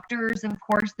doctors, of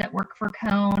course, that work for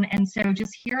Cone. And so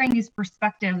just hearing these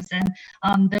perspectives,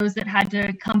 and those that had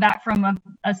to come back from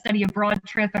a study abroad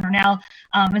trip and are now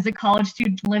as a college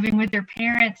student living with their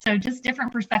parents. So just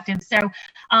different perspectives. So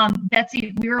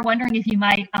Betsy, we were wondering if you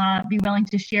might be willing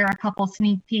to share a couple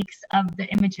sneak peeks of the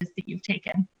images that you've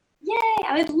taken. Yay,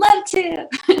 I would love to.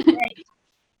 Great.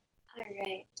 All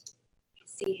right, let's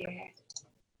see here.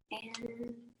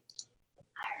 And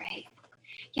all right.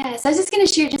 Yeah, so I was just going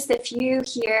to share just a few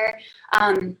here.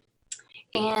 And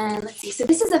let's see. So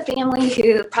this is a family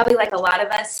who, probably like a lot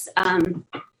of us,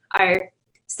 are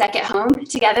stuck at home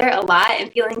together a lot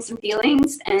and feeling some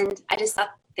feelings. And I just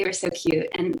thought they were so cute.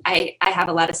 And I have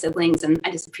a lot of siblings, and I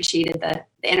just appreciated the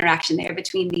interaction there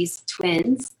between these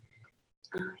twins.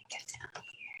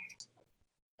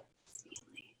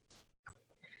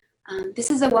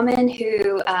 This is a woman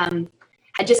who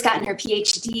had just gotten her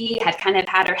PhD, had kind of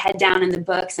had her head down in the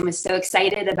books, and was so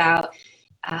excited about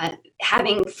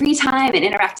having free time and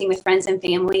interacting with friends and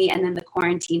family, and then the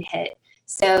quarantine hit.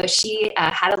 So she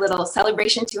had a little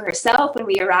celebration to herself when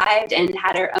we arrived, and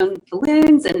had her own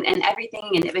balloons and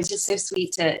everything, and it was just so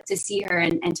sweet to see her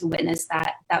and to witness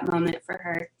that moment for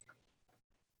her.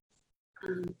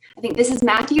 I think this is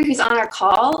Matthew, who's on our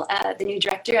call, the new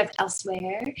director of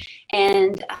Elsewhere.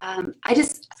 And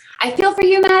I feel for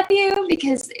you, Matthew,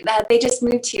 because they just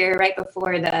moved here right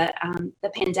before the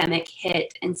pandemic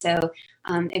hit. And so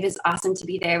it was awesome to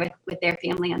be there with their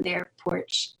family on their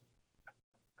porch.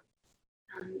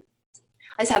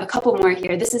 I just have a couple more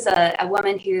here. This is a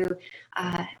woman who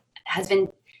has been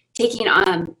taking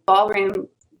ballroom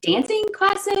dancing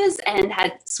classes and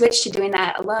had switched to doing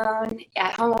that alone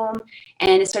at home,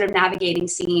 and is sort of navigating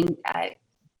seeing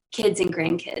kids and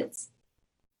grandkids.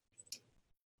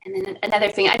 And then another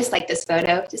thing, I just like this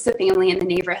photo, just a family in the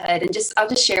neighborhood, and I'll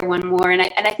just share one more. And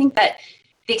I think that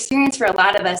the experience for a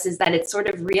lot of us is that it's sort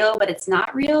of real, but it's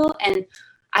not real. And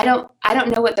I don't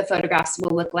know what the photographs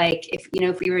will look like if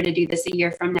we were to do this a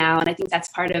year from now. And I think that's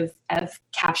part of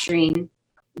capturing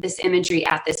this imagery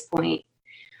at this point.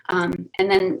 And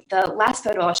then the last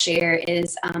photo I'll share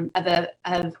is of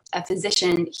a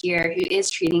physician here who is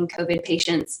treating COVID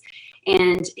patients,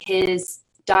 and his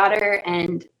daughter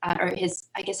and or his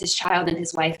child and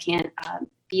his wife can't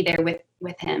be there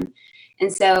with him.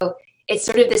 And so it's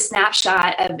sort of this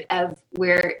snapshot of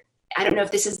where, I don't know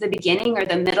if this is the beginning or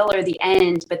the middle or the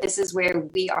end, but this is where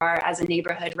we are as a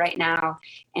neighborhood right now.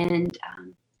 And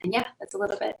yeah, that's a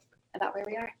little bit about where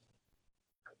we are.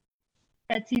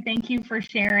 Betsy, thank you for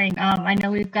sharing. I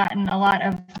know we've gotten a lot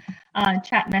of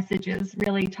chat messages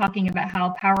really talking about how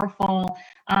powerful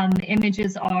the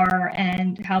images are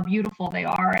and how beautiful they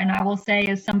are. And I will say,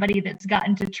 as somebody that's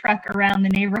gotten to trek around the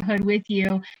neighborhood with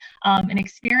you and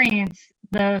experience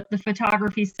the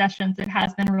photography sessions, it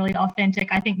has been really authentic.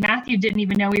 I think Matthew didn't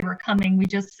even know we were coming. We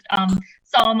just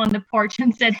saw him on the porch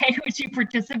and said, "Hey, would you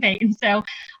participate?" And so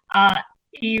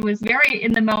he was very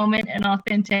in the moment and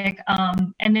authentic,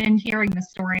 and then hearing the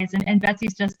stories. And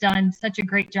Betsy's just done such a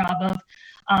great job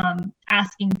of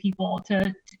asking people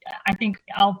to, I think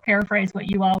I'll paraphrase what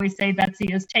you always say,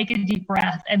 Betsy, is take a deep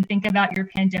breath and think about your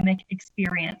pandemic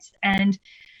experience. And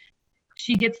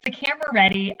she gets the camera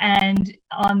ready, and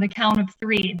on the count of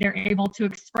 3, they're able to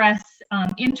express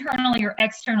internally or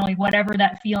externally whatever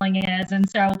that feeling is. And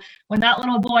so when that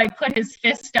little boy put his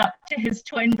fist up to his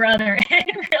twin brother,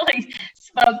 it really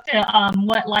spoke to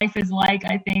what life is like.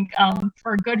 I think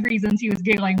for good reasons he was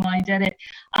giggling while he did it,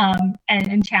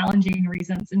 and challenging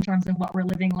reasons in terms of what we're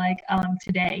living like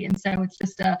today. And so it's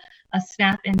just a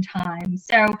snap in time.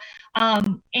 So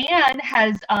Anne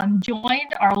has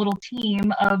joined our little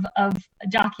team of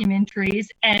documentaries,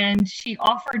 and she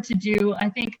offered to do, I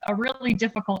think, a really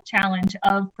difficult challenge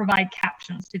of provide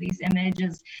captions to these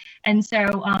images. And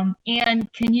so, Anne,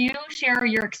 can you share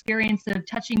your experience of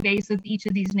touching base with each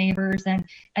of these neighbors and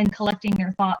collecting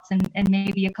their thoughts and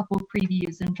maybe a couple of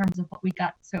previews in terms of what we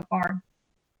got so far?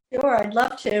 Sure, I'd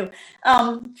love to.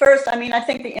 First, I mean, I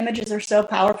think the images are so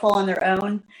powerful on their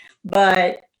own,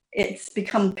 but it's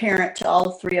become apparent to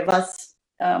all three of us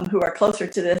who are closer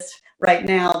to this right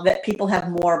now that people have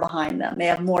more behind them. They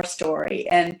have more story.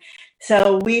 And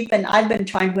so I've been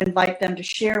trying to invite them to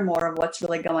share more of what's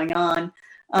really going on.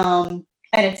 And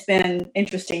it's been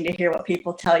interesting to hear what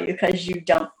people tell you, because you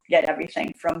don't get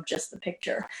everything from just the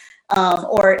picture,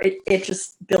 or it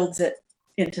just builds it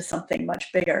into something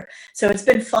much bigger. So it's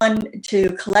been fun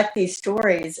to collect these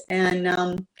stories. And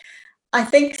I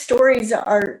think stories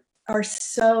are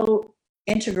so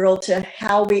integral to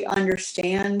how we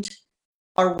understand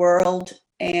our world,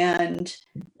 and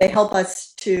they help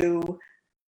us to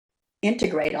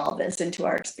integrate all this into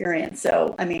our experience.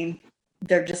 So, I mean,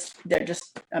 they're just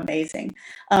amazing.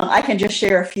 I can just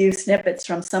share a few snippets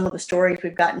from some of the stories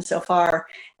we've gotten so far.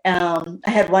 I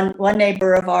had one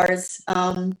neighbor of ours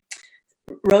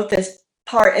wrote this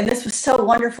part, and this was so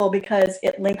wonderful because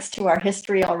it links to our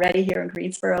history already here in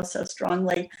Greensboro so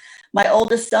strongly. My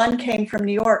oldest son came from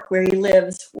New York, where he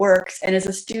lives, works, and is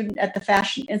a student at the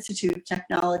Fashion Institute of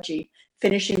Technology,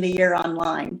 finishing the year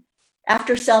online.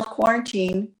 After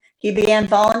self-quarantine, he began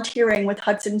volunteering with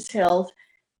Hudson's Hill,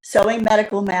 sewing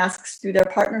medical masks through their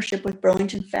partnership with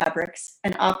Burlington Fabrics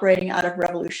and operating out of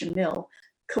Revolution Mill.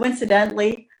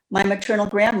 Coincidentally, my maternal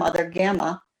grandmother,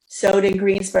 Gamma, sewed in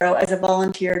Greensboro as a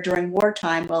volunteer during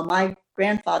wartime while my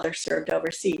grandfather served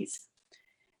overseas.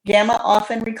 Gamma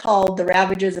often recalled the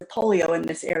ravages of polio in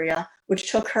this area,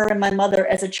 which took her and my mother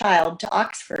as a child to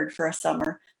Oxford for a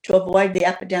summer to avoid the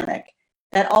epidemic.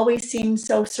 That always seemed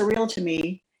so surreal to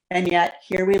me, and yet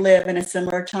here we live in a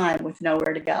similar time with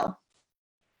nowhere to go.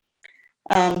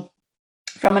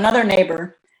 From another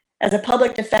neighbor, as a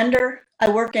public defender, I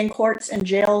work in courts and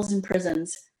jails and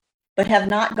prisons, but have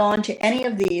not gone to any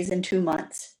of these in 2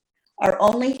 months. Our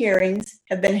only hearings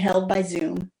have been held by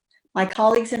Zoom. My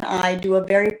colleagues and I do a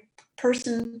very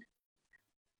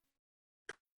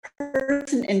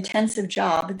person-intensive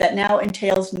job that now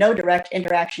entails no direct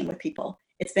interaction with people.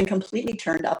 It's been completely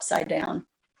turned upside down.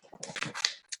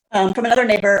 From another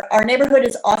neighbor, our neighborhood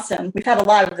is awesome. We've had a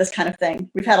lot of this kind of thing.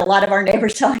 We've had a lot of our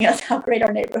neighbors telling us how great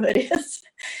our neighborhood is.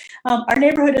 Our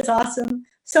neighborhood is awesome.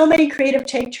 So many creative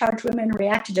take charge women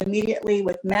reacted immediately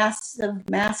with massive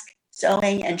mask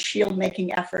sewing and shield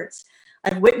making efforts.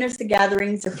 I've witnessed the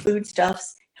gatherings of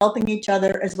foodstuffs, helping each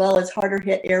other, as well as harder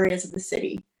hit areas of the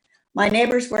city. My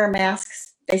neighbors wear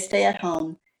masks, they stay at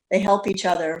home, they help each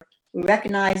other. We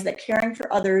recognize that caring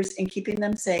for others and keeping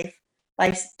them safe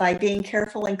by being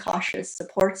careful and cautious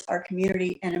supports our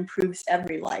community and improves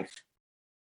every life.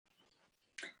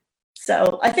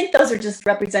 So I think those are just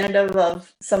representative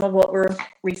of some of what we're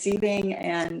receiving,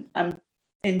 and I'm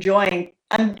enjoying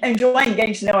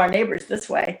getting to know our neighbors this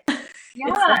way.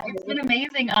 Yeah, it's been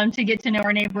amazing to get to know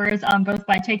our neighbors, both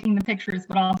by taking the pictures,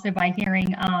 but also by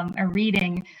hearing or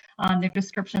reading their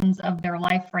descriptions of their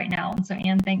life right now. And so,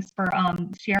 Anne, thanks for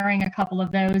sharing a couple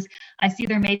of those. I see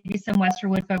there may be some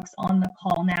Westerwood folks on the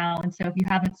call now, and so if you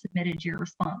haven't submitted your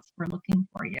response, we're looking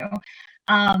for you.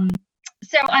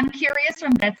 So I'm curious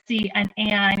from Betsy and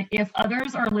Anne, if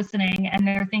others are listening and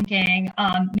they're thinking,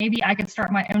 maybe I could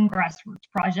start my own grassroots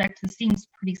project. This seems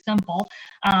pretty simple.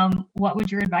 What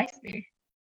would your advice be?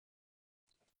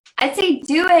 I'd say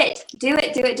do it.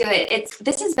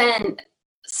 This has been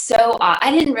so,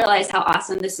 I didn't realize how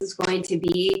awesome this was going to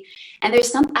be. And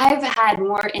I've had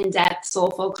more in-depth,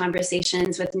 soulful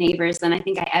conversations with neighbors than I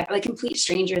think I ever, like complete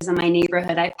strangers in my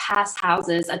neighborhood. I've passed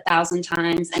houses 1,000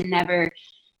 times and never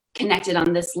connected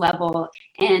on this level.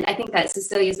 And I think that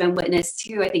Cecilia's been witness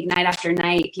too. I think night after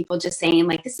night, people just saying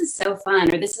like, this is so fun,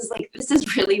 or this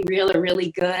is really real or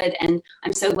really good. And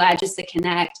I'm so glad just to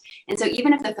connect. And so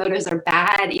even if the photos are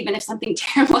bad, even if something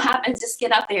terrible happens, just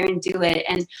get out there and do it.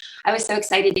 And I was so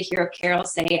excited to hear Carol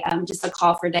say just a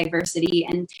call for diversity,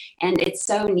 and it's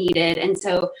so needed. And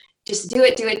so just do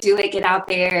it, get out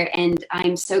there. And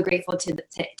I'm so grateful to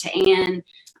Anne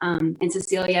and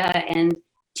Cecilia, and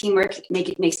teamwork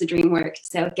makes the dream work.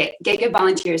 So get good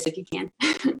volunteers if you can.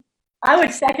 I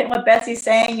would second what Betsy's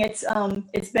saying. It's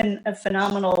been a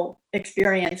phenomenal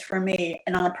experience for me.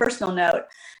 And on a personal note,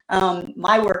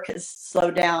 my work has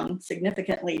slowed down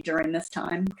significantly during this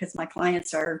time because my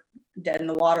clients are dead in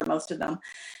the water, most of them.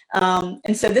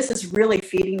 And so this is really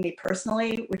feeding me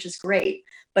personally, which is great,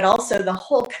 but also the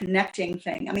whole connecting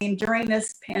thing. I mean, during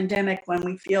this pandemic, when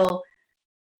we feel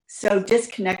so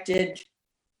disconnected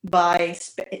by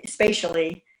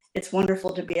spatially. It's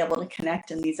wonderful to be able to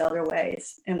connect in these other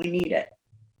ways, and we need it.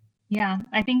 Yeah,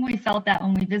 I think we felt that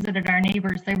when we visited our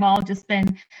neighbors. They've all just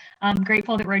been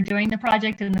grateful that we're doing the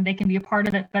project and that they can be a part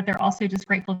of it, but they're also just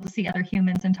grateful to see other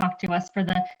humans and talk to us for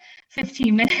the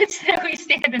 15 minutes that we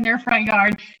stand in their front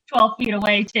yard, 12 feet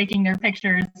away, taking their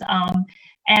pictures.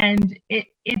 And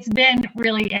it's been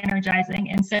really energizing.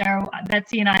 And so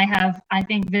Betsy and I have, I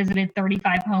think, visited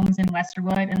 35 homes in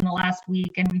Westerwood in the last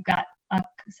week, and we've got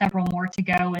several more to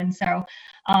go. And so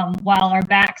while our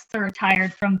backs are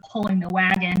tired from pulling the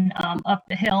wagon up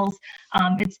the hills,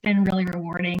 it's been really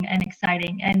rewarding and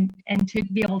exciting, and to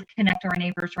be able to connect to our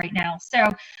neighbors right now. So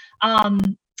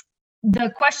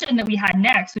the question that we had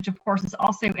next, which of course is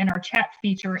also in our chat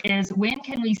feature, is when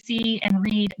can we see and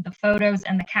read the photos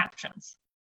and the captions?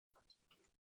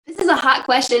 This is a hot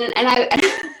question, and I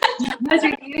was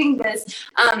reviewing this.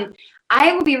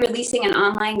 I will be releasing an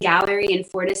online gallery in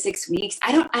 4 to 6 weeks.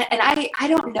 I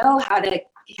don't know how to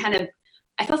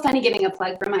I feel funny giving a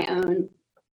plug for my own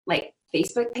like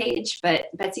Facebook page,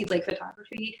 but Betsy Blake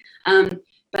Photography.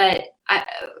 But I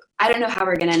don't know how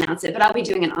we're going to announce it, but I'll be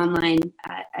doing an online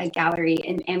gallery,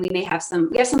 and we have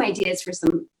some ideas for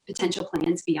some potential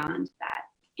plans beyond that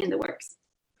in the works.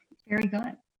 Very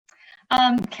good.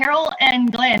 Carol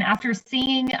and Glenn, after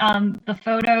seeing the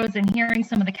photos and hearing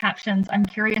some of the captions, I'm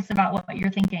curious about what you're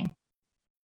thinking.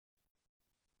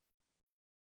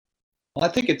 Well, I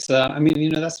think it's,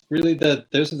 that's really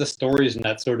those are the stories and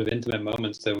that sort of intimate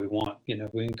moments that we want. We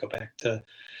can go back to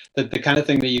the kind of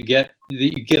thing that you get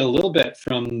a little bit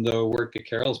from the work that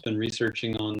Carol's been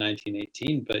researching on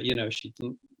 1918, but,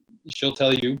 she'll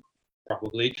tell you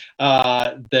probably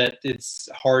that it's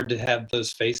hard to have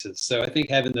those faces. So I think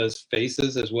having those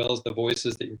faces as well as the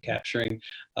voices that you're capturing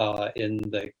in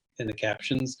the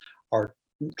captions are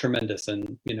tremendous.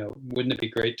 And wouldn't it be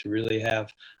great to really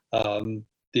have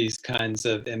these kinds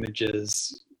of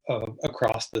images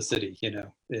across the city?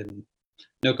 In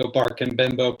Noco Park and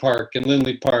Bembo Park and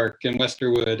Lindley Park and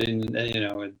Westerwood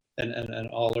and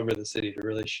all over the city to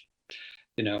really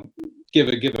give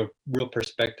a real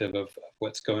perspective of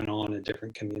what's going on in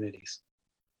different communities.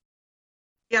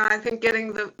 Yeah, I think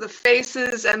getting the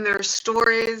faces and their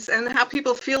stories and how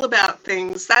people feel about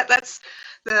things, that's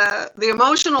the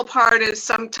emotional part is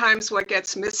sometimes what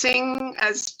gets missing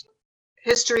as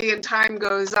history and time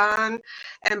goes on.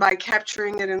 And by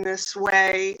capturing it in this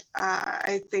way,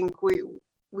 I think we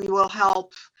will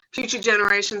help future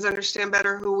generations understand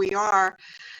better who we are.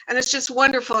 And it's just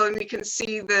wonderful, and we can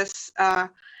see this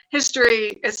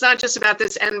history. It's not just about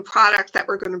this end product that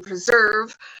we're going to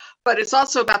preserve, but it's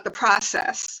also about the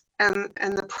process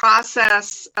and the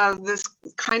process of this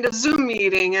kind of Zoom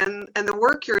meeting, and the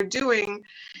work you're doing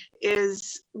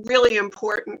is really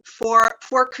important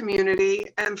for community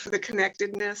and for the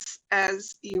connectedness,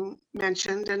 as you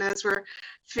mentioned. And as we're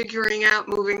figuring out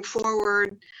moving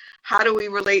forward, how do we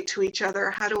relate to each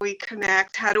other? How do we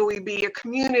connect? How do we be a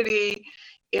community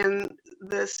in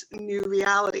this new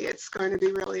reality? It's going to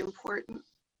be really important.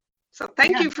 So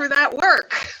thank you for that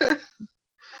work.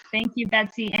 Thank you,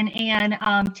 Betsy and Anne.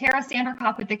 Tara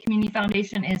Sandercock with the Community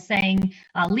Foundation is saying,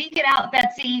 leak it out,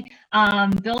 Betsy,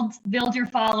 build your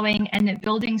following, and that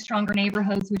Building Stronger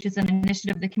Neighborhoods, which is an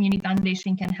initiative the Community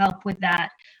Foundation can help with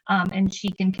that. And she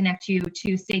can connect you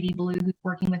to Sadie Blue, who's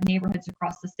working with neighborhoods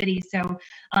across the city. So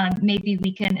maybe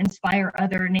we can inspire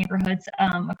other neighborhoods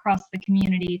across the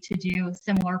community to do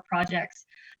similar projects.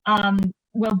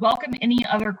 We'll welcome any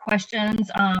other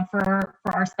questions for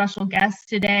our special guests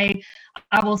today.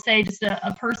 I will say just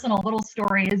a personal little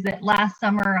story is that last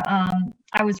summer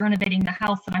I was renovating the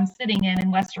house that I'm sitting in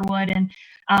Westerwood, and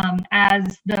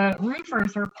as the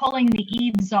roofers were pulling the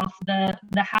eaves off the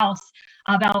house,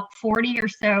 about 40 or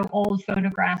so old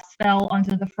photographs fell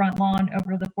onto the front lawn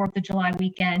over the 4th of July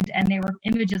weekend, and they were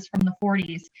images from the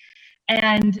 40s.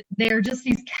 And they're just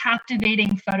these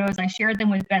captivating photos. I shared them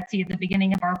with Betsy at the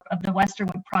beginning of the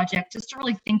Westerwood project, just to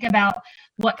really think about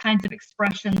what kinds of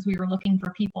expressions we were looking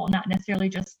for people, not necessarily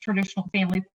just traditional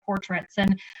family portraits.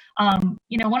 And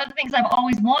one of the things I've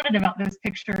always wanted about those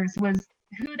pictures was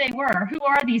who they were. Who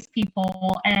are these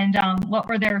people, and what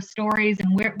were their stories,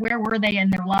 and where were they in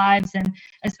their lives, and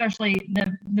especially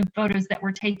the photos that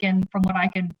were taken from what I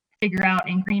could figure out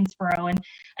in Greensboro.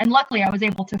 And luckily I was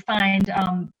able to find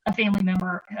a family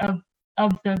member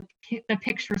of the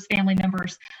pictures family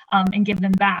members and give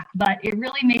them back. But it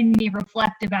really made me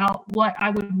reflect about what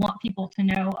I would want people to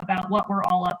know about what we're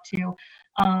all up to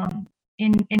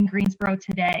in Greensboro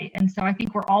today. And so I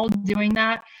think we're all doing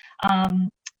that.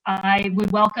 I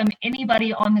would welcome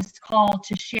anybody on this call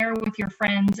to share with your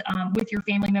friends, with your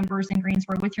family members in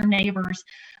Greensboro, with your neighbors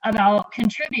about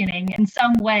contributing in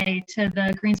some way to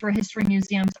the Greensboro History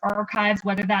Museum's archives,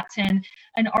 whether that's in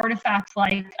an artifact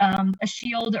like a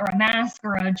shield or a mask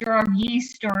or a jar of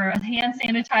yeast or a hand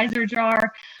sanitizer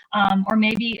jar, or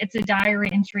maybe it's a diary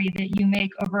entry that you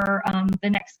make over the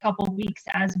next couple of weeks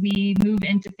as we move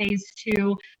into phase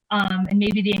 2, and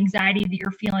maybe the anxiety that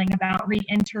you're feeling about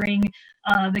re-entering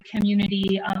the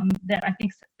community that I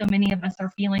think so many of us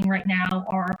are feeling right now,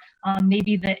 or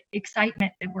maybe the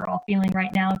excitement that we're all feeling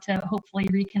right now to hopefully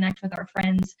reconnect with our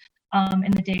friends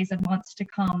in the days and months to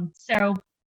come. So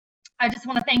I just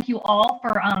want to thank you all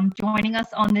for joining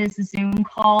us on this Zoom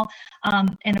call,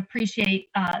 and appreciate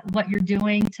what you're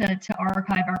doing to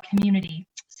archive our community.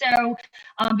 So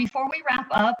before we wrap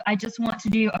up, I just want to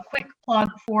do a quick plug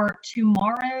for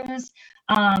tomorrow's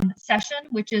session,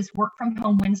 which is Work From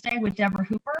Home Wednesday with Deborah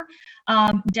Hooper.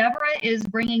 Deborah is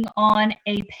bringing on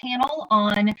a panel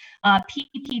on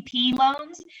PPP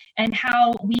loans and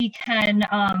how we can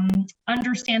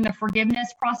understand the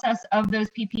forgiveness process of those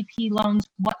PPP loans,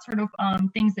 what sort of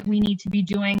things that we need to be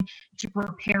doing to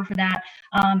prepare for that.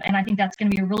 And I think that's going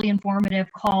to be a really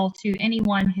informative call to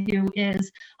anyone who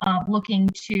is looking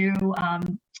to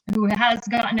who has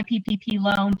gotten a PPP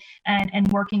loan and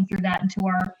working through that into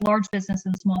our large business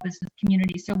and small business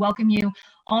community. So welcome you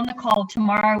on the call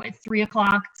tomorrow at 3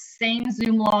 o'clock, same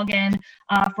Zoom login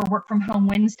for Work From Home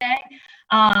Wednesday.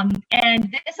 And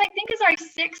this, I think, is our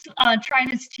 6th Try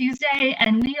This Tuesday,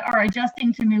 and we are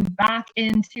adjusting to move back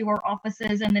into our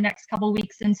offices in the next couple of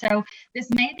weeks. And so this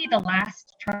may be the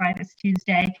last Try This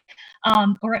Tuesday,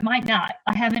 or it might not.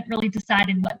 I haven't really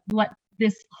decided what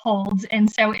this holds, and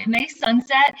so it may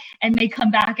sunset and may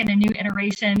come back in a new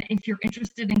iteration. If you're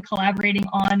interested in collaborating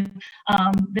on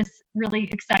this really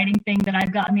exciting thing that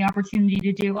I've gotten the opportunity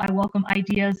to do, I welcome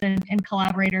ideas and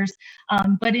collaborators.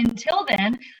 But until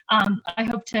then, I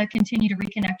hope to continue to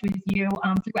reconnect with you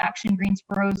through Action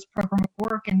Greensboro's program of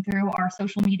work and through our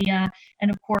social media,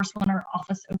 and of course when our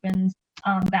office opens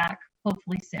back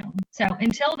hopefully soon. So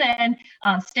until then,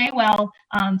 stay well,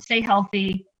 stay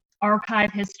healthy,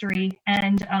 archive history,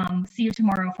 and see you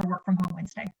tomorrow for Work From Home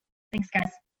Wednesday. Thanks, guys.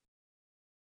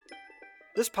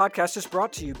 This podcast is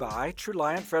brought to you by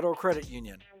Truliant Federal Credit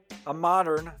Union, a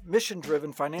modern,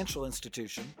 mission-driven financial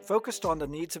institution focused on the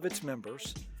needs of its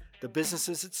members, the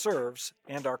businesses it serves,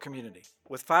 and our community.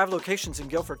 With 5 locations in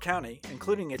Guilford County,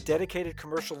 including a dedicated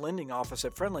commercial lending office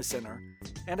at Friendly Center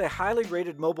and a highly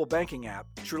rated mobile banking app,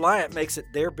 Truliant makes it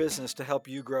their business to help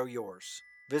you grow yours.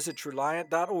 Visit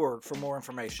Truliant.org for more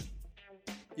information.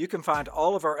 You can find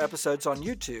all of our episodes on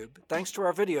YouTube thanks to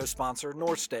our video sponsor,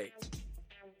 North State.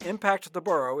 Impact the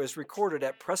Borough is recorded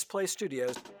at Press Play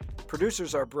Studios.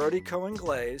 Producers are Brody Cohen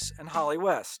Glaze and Holly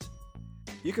West.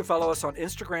 You can follow us on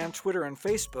Instagram, Twitter, and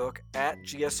Facebook at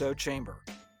GSO Chamber.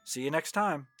 See you next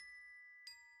time.